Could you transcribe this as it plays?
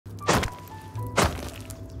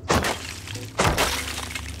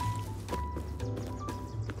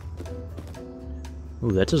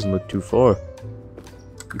Ooh, that doesn't look too far.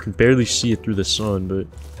 You can barely see it through the sun, but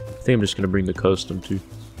I think I'm just gonna bring the custom too.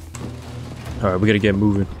 Alright, we gotta get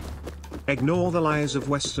moving. Ignore the lies of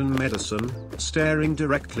Western medicine. Staring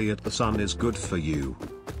directly at the sun is good for you.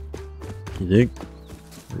 You think?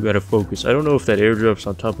 We gotta focus. I don't know if that airdrop's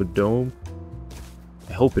on top of Dome.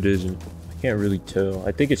 I hope it isn't. I can't really tell.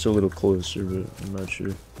 I think it's a little closer, but I'm not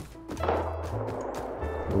sure.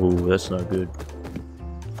 Oh, that's not good.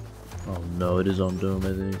 Oh no, it is on Dome,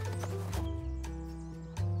 I think.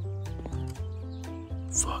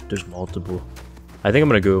 Fuck, there's multiple. I think I'm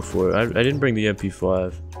gonna go for it. I didn't bring the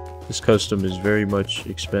MP5. This custom is very much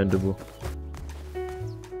expendable.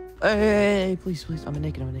 Hey, please, please. I'm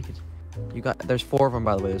naked. You got. There's 4 of them,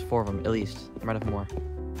 by the way. There's 4 of them, at least. I might have more.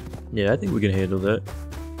 Yeah, I think we can handle that.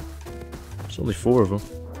 There's only 4 of them.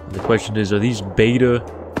 And the question is, are these beta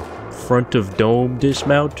front of Dome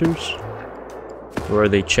dismounters? Or are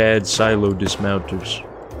they Chad Silo dismounters?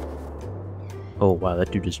 Oh wow,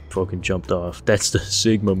 that dude just fucking jumped off. That's the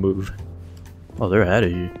Sigma move. Oh, they're out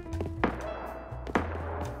of here.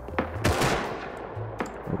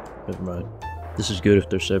 Oh, never mind. This is good if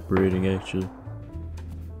they're separating, actually.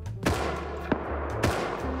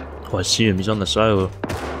 Oh, I see him. He's on the silo.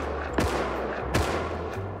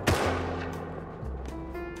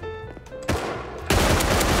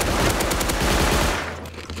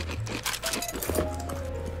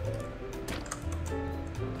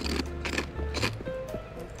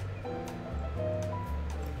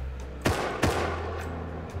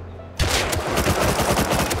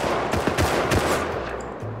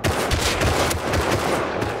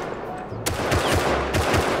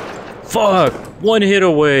 Fuck! 1 hit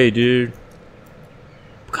away, dude.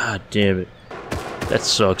 God damn it. That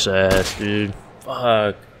sucks ass, dude.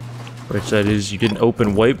 Fuck. Right side is you didn't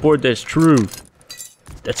open whiteboard? That's true.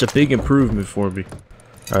 That's a big improvement for me.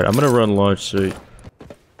 Alright, I'm gonna run launch site.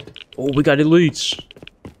 Oh, we got elites.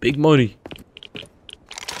 Big money.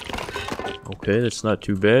 Okay, that's not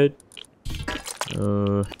too bad.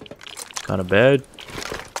 It's kinda bad.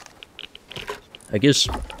 I guess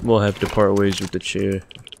we'll have to part ways with the chair.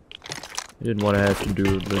 I didn't want to have to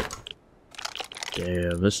do it, but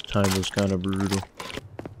damn, this time was kind of brutal.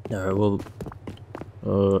 Alright, well,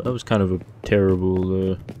 that was kind of a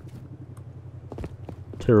terrible,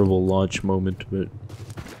 terrible launch moment, but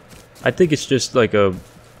I think it's just like a...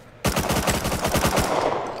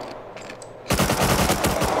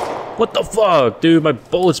 What the fuck, dude? My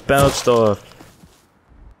bullets bounced off.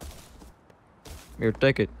 Here,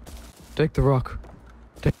 take it. Take the rock.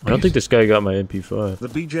 I don't think this guy got my MP5. The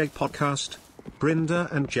BJ Podcast,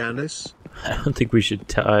 Brinda and Janice. I don't think we should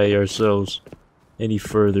tie ourselves any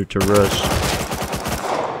further to Rush.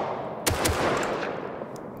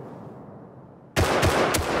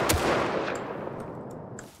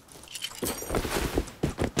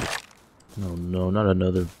 Oh no, not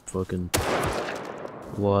another fucking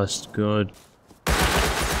lost gun.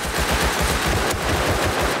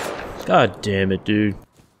 God damn it, dude.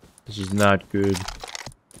 This is not good.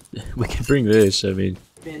 We can bring this, I mean,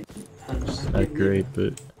 it's not great,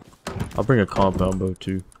 but I'll bring a compound bow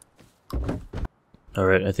too.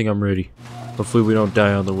 Alright, I think I'm ready. Hopefully we don't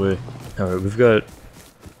die on the way. Alright, we've got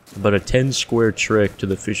about a 10 square trek to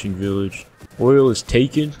the fishing village. Oil is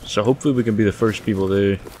taken, so hopefully we can be the first people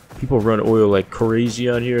there. People run oil like crazy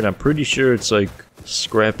on here, and I'm pretty sure it's like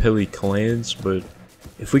scrap heli clans, but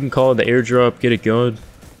if we can call in the airdrop, get it going,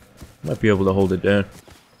 might be able to hold it down.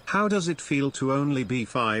 How does it feel to only be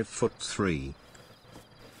 5'3"?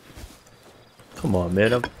 Come on,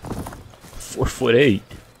 man, I'm 4'8".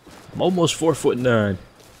 I'm almost 4'9".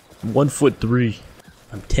 I'm 1'3".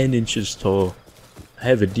 I'm 10 inches tall. I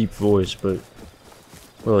have a deep voice, but...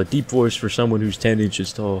 well, a deep voice for someone who's 10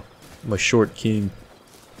 inches tall. I'm a short king.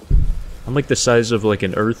 I'm like the size of like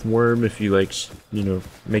an earthworm if you like, you know,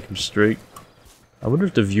 make them straight. I wonder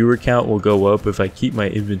if the viewer count will go up if I keep my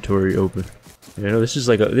inventory open. You know, this is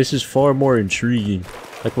like this is far more intriguing.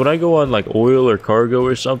 Like when I go on like oil or cargo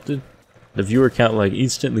or something, the viewer count like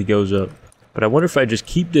instantly goes up. But I wonder if I just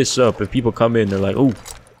keep this up, if people come in, they're like, oh,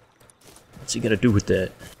 what's he gonna do with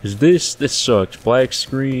that? Because this sucks. Black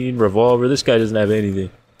screen, revolver, this guy doesn't have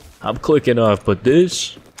anything. I'm clicking off, but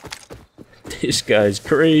this guy's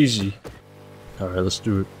crazy. Alright, let's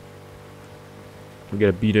do it. We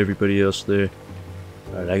gotta beat everybody else there.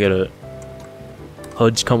 Alright, I gotta...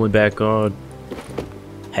 HUD's coming back on.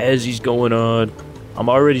 Hazzy's going on. I'm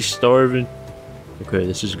already starving. Okay,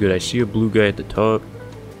 this is good. I see a blue guy at the top.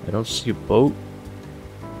 I don't see a boat.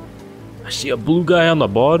 I see a blue guy on the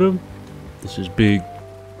bottom. This is big.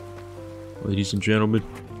 Ladies and gentlemen,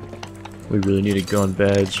 we really need a gun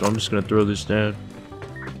bad, so I'm just gonna throw this down.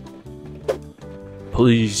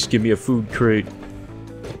 Please give me a food crate.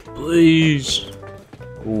 Please.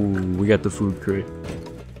 Ooh, we got the food crate.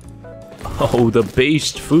 Oh, the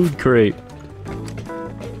based food crate.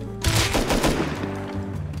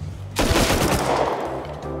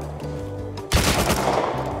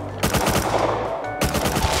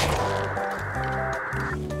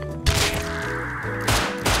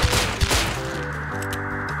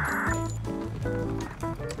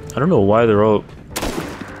 I don't know why they're all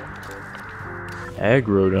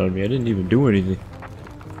aggroed on me. I didn't even do anything.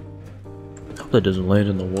 I hope that doesn't land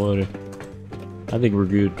in the water. I think we're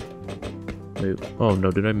good. Wait, oh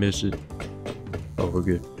no, did I miss it? Oh, we're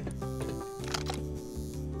good.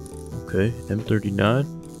 Okay, M39.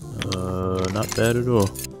 Not bad at all.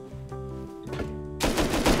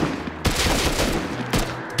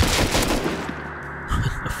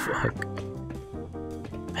 What the fuck?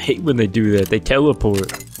 I hate when they do that. They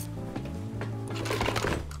teleport.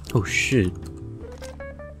 Oh shit.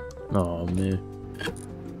 Oh man.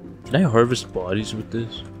 Can I harvest bodies with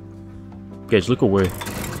this? Guys, look away.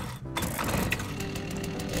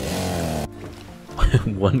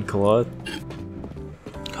 One cloth?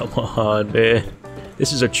 Come on, man.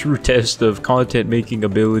 This is a true test of content making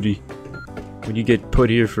ability. When you get put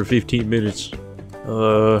here for 15 minutes.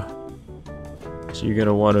 So you're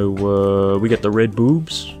gonna want to, we got the red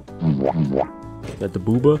boobs. Got the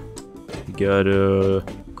booba. We got,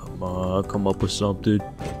 come on, come up with something.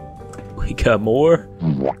 We got more.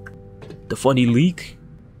 The funny leak.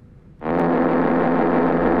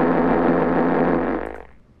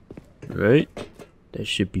 Right? That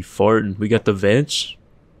should be farting. We got the vents.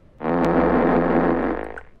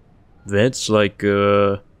 Vents like,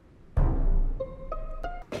 come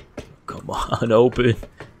on, open.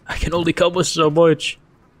 I can only come with so much.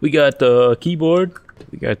 We got the keyboard.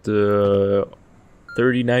 We got the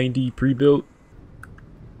 3090 pre-built.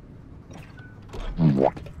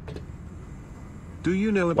 Do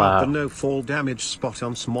you know about the no fall damage spot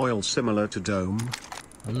on Smoil similar to Dome?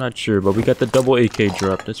 I'm not sure, but we got the double AK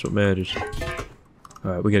drop. That's what matters.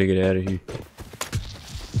 Alright, we gotta get out of here.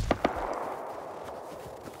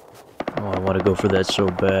 Oh, I want to go for that so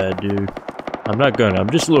bad, dude. I'm not gonna.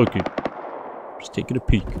 I'm just looking. Just taking a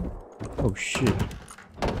peek. Oh, shit.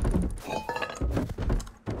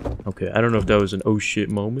 Okay, I don't know if that was an oh shit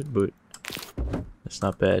moment, but that's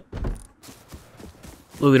not bad.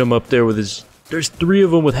 Look at him up there with his... There's 3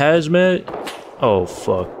 of them with hazmat? Oh,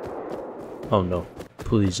 fuck. Oh, no.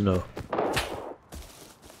 Please, no.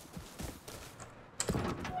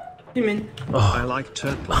 Hey, man. Oh, I like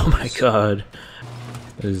turtles. Oh my god.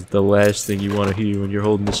 That is the last thing you want to hear when you're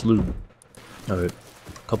holding this loot. Alright.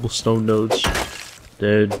 Couple stone nodes.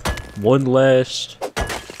 Then one last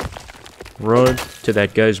run to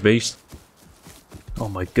that guy's base. Oh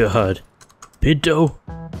my god. Pinto?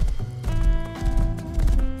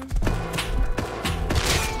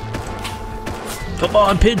 Come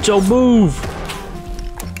on, Pinto, move!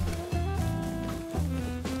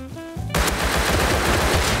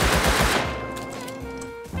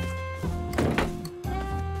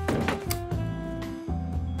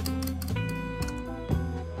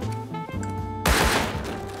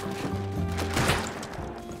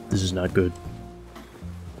 This is not good.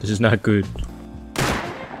 This is not good.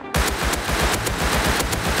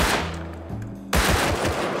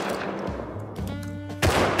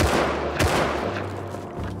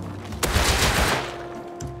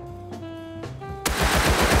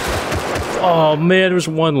 Oh man, there's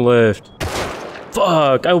one left.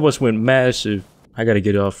 Fuck, I almost went massive. I gotta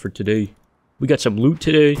get off for today. We got some loot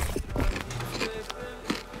today.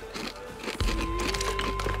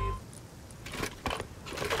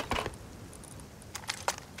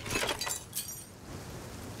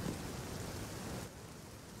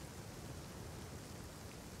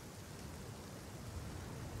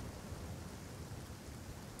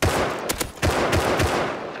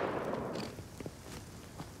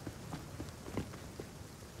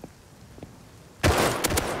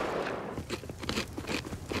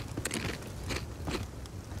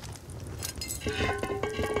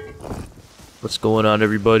 What's going on,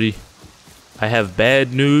 everybody? I have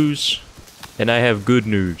bad news and I have good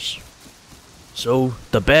news. So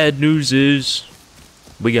the bad news is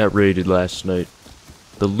we got raided last night.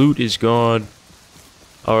 The loot is gone.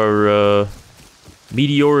 Our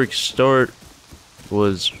meteoric start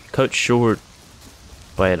was cut short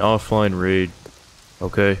by an offline raid.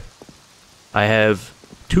 Okay, I have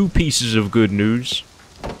 2 pieces of good news.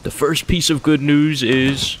 The first piece of good news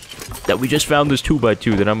is that we just found this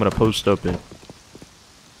 2x2 that I'm gonna post up in.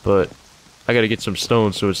 But I gotta get some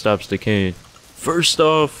stone so it stops decaying. First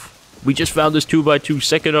off, we just found this 2x2.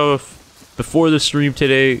 Second off, before the stream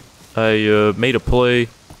today, I made a play,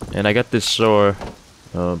 and I got this SAR.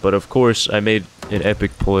 But of course, I made an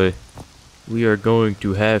epic play. We are going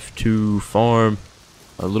to have to farm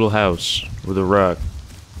a little house with a rock.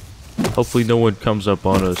 Hopefully no one comes up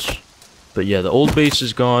on us. But yeah, the old base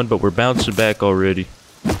is gone, but we're bouncing back already.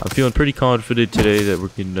 I'm feeling pretty confident today that we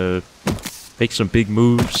can make some big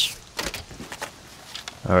moves.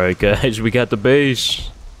 Alright guys, we got the base.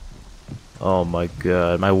 Oh my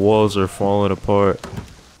god, my walls are falling apart.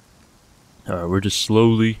 Alright, we're just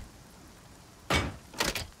slowly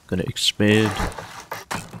gonna expand.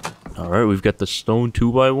 Alright, we've got the stone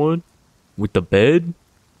 2x1 with the bed.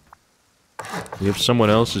 We have someone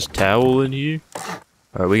else's towel in here.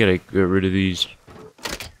 Alright, we gotta get rid of these.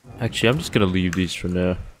 Actually, I'm just gonna leave these for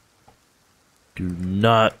now. Do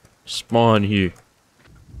not spawn here.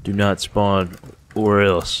 Do not spawn, or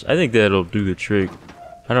else. I think that'll do the trick.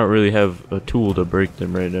 I don't really have a tool to break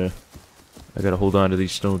them right now. I gotta hold on to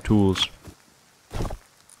these stone tools.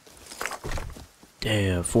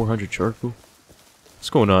 Damn, 400 charcoal? What's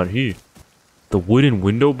going on here? The wooden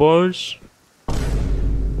window bars?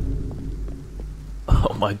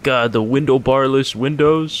 Oh my god, the window barless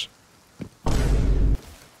windows?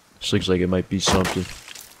 This looks like it might be something.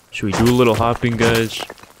 Should we do a little hopping, guys?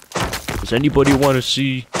 Does anybody want to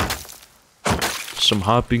see some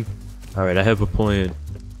hopping? Alright, I have a plan.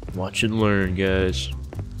 Watch and learn, guys.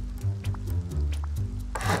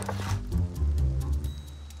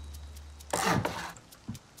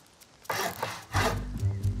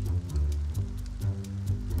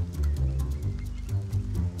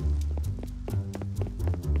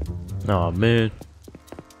 Aw, man.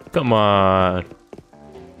 Come on.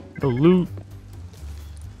 No loot.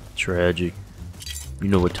 Tragic. You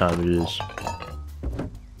know what time it is.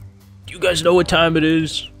 Do you guys know what time it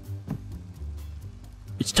is?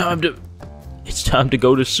 It's time to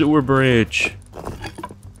go to Sewer Branch.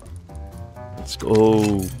 Let's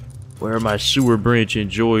go. Where are my Sewer Branch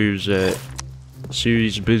enjoyers at?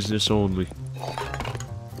 Serious business only.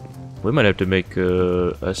 We might have to make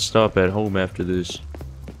a stop at home after this.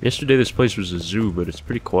 Yesterday this place was a zoo, but it's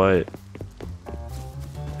pretty quiet.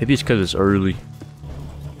 Maybe it's because it's early.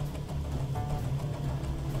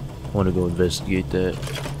 I want to go investigate that.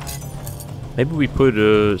 Maybe we put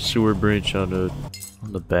a Sewer Branch on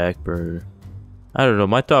the back burner. I don't know.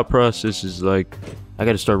 My thought process is like, I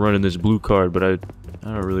got to start running this blue card, but I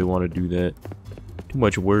don't really want to do that. Too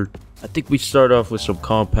much work. I think we start off with some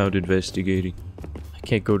compound investigating. I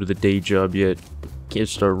can't go to the day job yet. Can't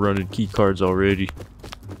start running key cards already.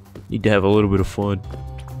 Need to have a little bit of fun.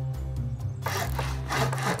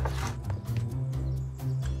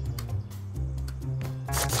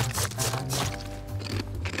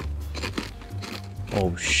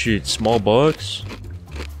 Oh shit, small box?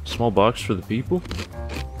 Small box for the people?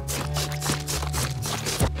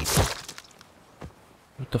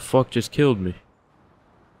 What the fuck just killed me?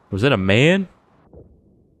 Was that a man?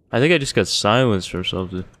 I think I just got silenced or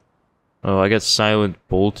something. Oh, I got silent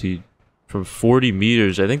bolted. From 40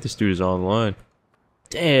 meters. I think this dude is online.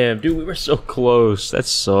 Damn, dude, we were so close. That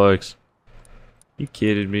sucks. You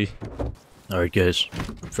kidding me? Alright, guys.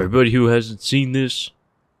 For everybody who hasn't seen this,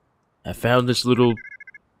 I found this little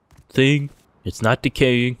thing. It's not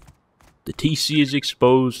decaying. The TC is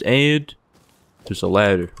exposed, and there's a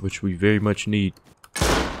ladder, which we very much need.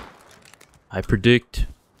 I predict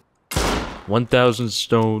 1,000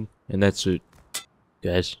 stone, and that's it.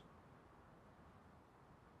 Guys.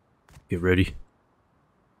 Get ready.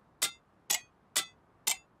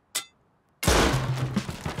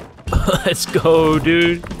 Let's go,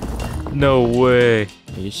 dude. No way.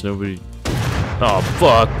 I guess nobody. Oh,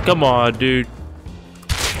 fuck. Come on, dude.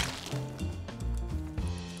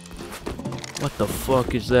 What the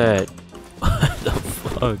fuck is that? What the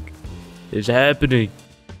fuck is happening?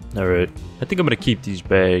 Alright. I think I'm gonna keep these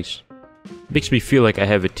bags. Makes me feel like I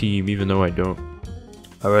have a team, even though I don't.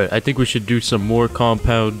 Alright, I think we should do some more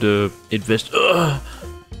compound invest. Ugh!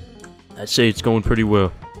 I'd say it's going pretty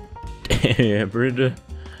well. Damn, Brenda.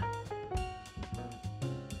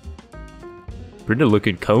 Brenda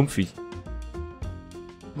looking comfy.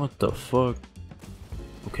 What the fuck?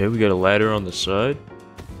 Okay, we got a ladder on the side.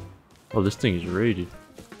 Oh, this thing is rated.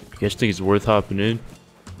 You guys think it's worth hopping in?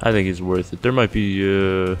 I think it's worth it. There might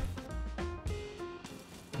be,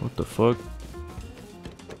 what the fuck?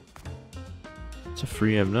 It's a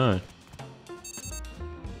free M9.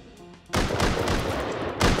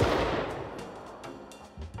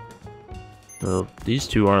 Well, these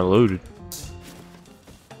two aren't loaded.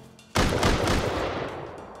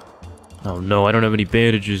 Oh no, I don't have any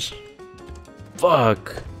bandages.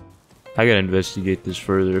 Fuck! I gotta investigate this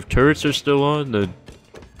further. If turrets are still on, then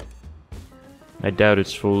I doubt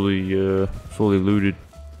it's fully looted.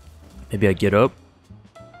 Maybe I get up?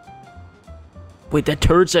 Wait, that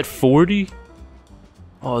turret's at 40?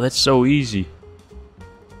 Oh, that's so easy.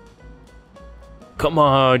 Come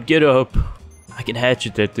on, get up. I can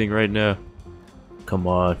hatchet that thing right now. Come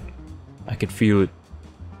on. I can feel it.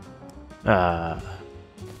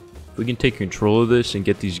 If we can take control of this and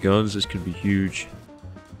get these guns, this could be huge.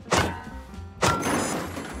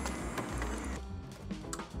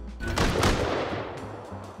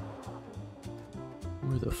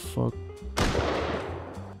 Where the fuck?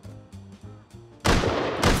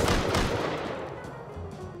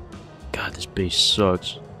 God, this base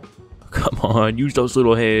sucks. Come on, use those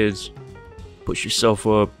little hands. Push yourself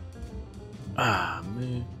up. Ah,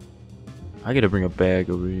 man. I gotta bring a bag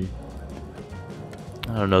over here.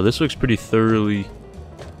 I don't know, this looks pretty thoroughly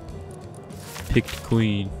picked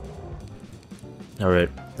clean. Alright,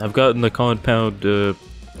 I've gotten the compound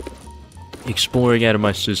exploring out of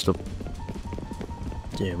my system.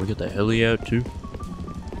 Damn, we got the heli out too.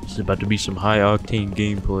 This is about to be some high octane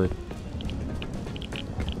gameplay.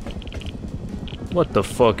 What the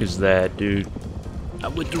fuck is that, dude? I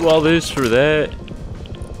went through all this for that?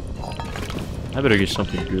 I better get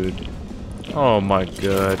something good. Oh my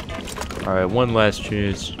god. Alright, one last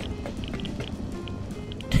chance.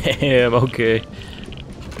 Damn, okay.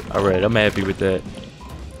 Alright, I'm happy with that.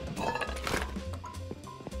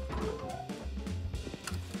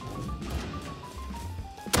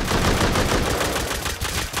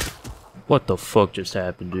 What the fuck just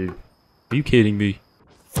happened, dude? Are you kidding me?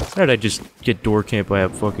 How did I just get door camped by a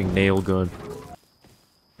fucking nail gun?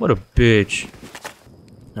 What a bitch.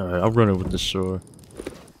 Alright, I'll run it with the sword.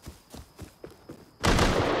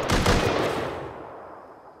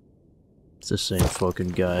 It's the same fucking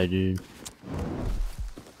guy, dude.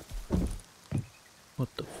 What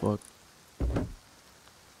the fuck?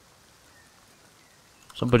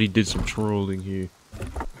 Somebody did some trolling here.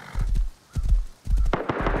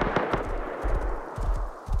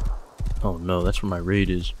 Oh no, that's where my raid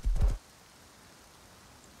is.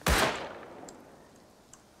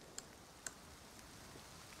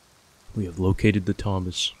 We have located the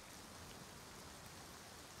Thomas.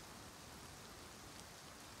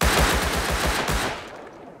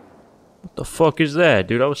 What the fuck is that,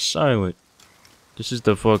 dude? I was silent. This is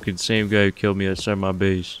the fucking same guy who killed me outside my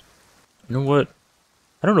base. You know what?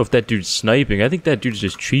 I don't know if that dude's sniping. I think that dude's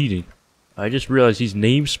just cheating. I just realized he's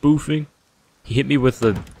name spoofing. He hit me with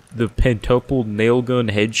the pentuple nail gun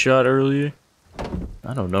headshot earlier.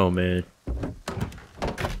 I don't know, man.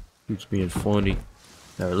 Dude's being funny.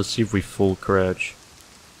 Alright, let's see if we full crouch.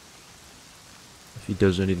 If he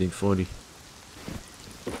does anything funny.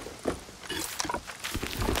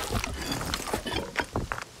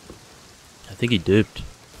 I think he dipped.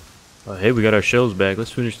 Oh, hey, we got our shells back.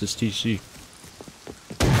 Let's finish this TC.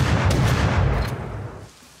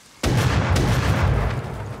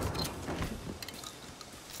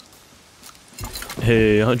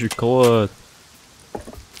 Hey, 100 cloth.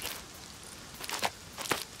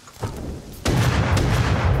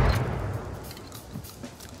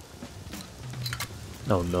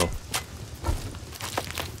 Oh no.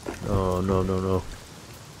 Oh no, no, no.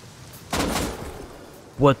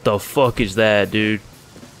 What the fuck is that, dude?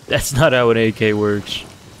 That's not how an AK works.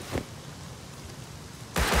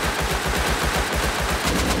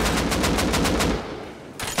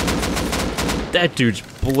 That dude's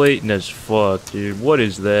blatant as fuck, dude. What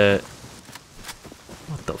is that?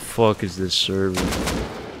 What the fuck is this server?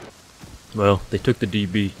 Well, they took the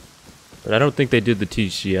DB. But I don't think they did the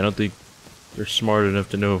TC. I don't think they're smart enough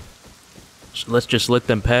to know. So let's just let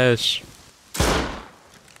them pass.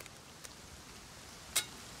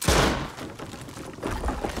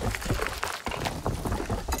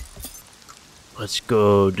 Let's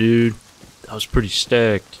go, dude. That was pretty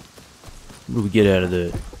stacked. What do we get out of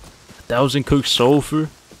that? 1,000 cooked sulfur.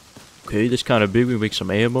 Okay, that's kind of big. We make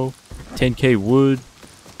some ammo. 10k wood.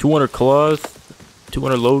 200 cloth.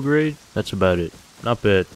 200 low grade. That's about it. Not bad.